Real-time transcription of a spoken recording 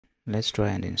let's try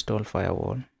and install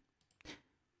Firewall.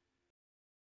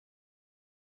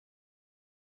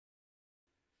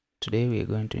 Today we are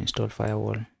going to install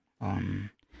Firewall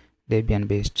on Debian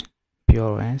Based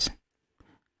PureOS.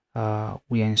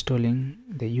 We are installing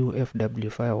the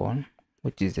UFW Firewall,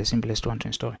 which is the simplest one to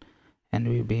install, and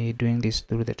we'll be doing this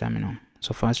through the terminal.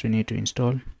 So first we need to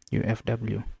install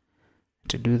UFW.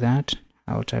 To do that,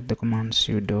 I'll type the command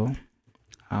sudo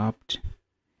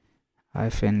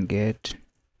apt-get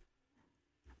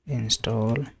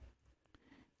install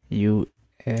UFW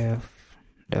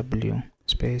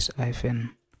space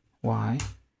 -y,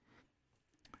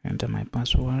 enter my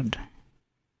password,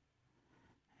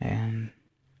 and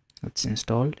it's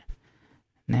installed.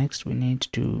 Next we need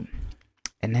to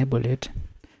enable it,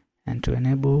 and to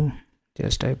enable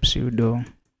just type sudo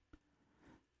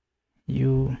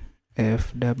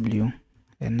UFW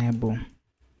enable.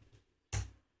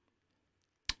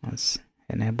 That's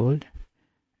enabled.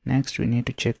 Next we need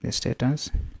to check the status.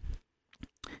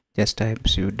 Just type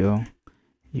sudo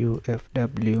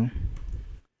UFW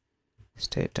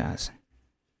status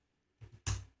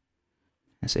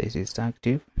and says it's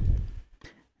active.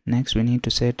 Next we need to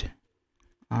set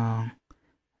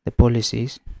the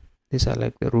policies. These are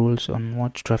like the rules on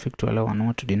what traffic to allow and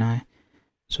what to deny.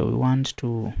 So we want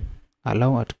to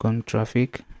allow outgoing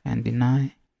traffic and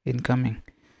deny incoming.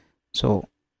 So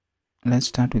let's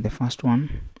start with the first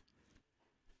one.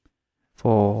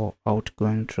 For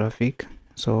outgoing traffic,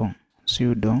 so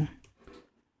sudo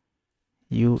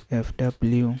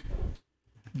UFW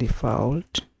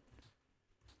default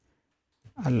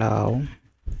allow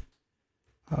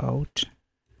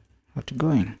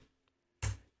outgoing.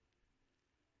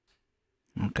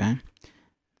 Okay,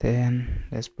 then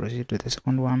let's proceed to the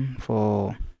second one.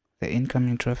 For the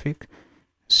incoming traffic,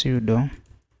 sudo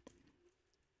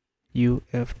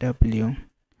UFW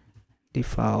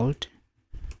default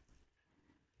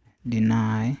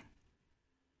deny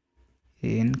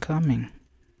incoming.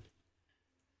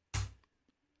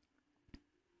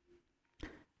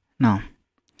 Now,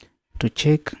 to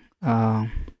check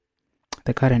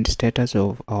the current status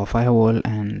of our firewall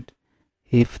and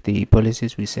if the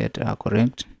policies we set are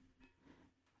correct,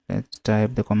 let's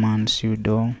type the command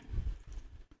sudo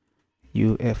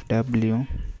UFW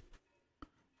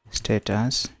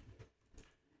status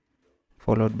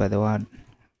followed by the word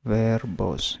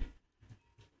verbose,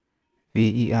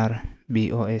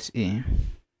 VERBOSE,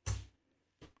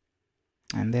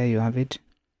 and there you have it.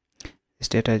 The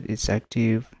status is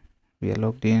active, we are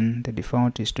logged in. The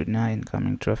default is to deny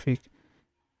incoming traffic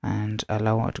and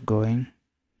allow outgoing,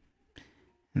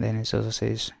 and then it also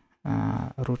says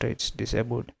router is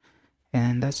disabled,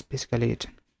 and that's basically it.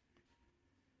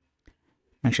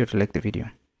 Make sure to like the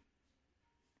video.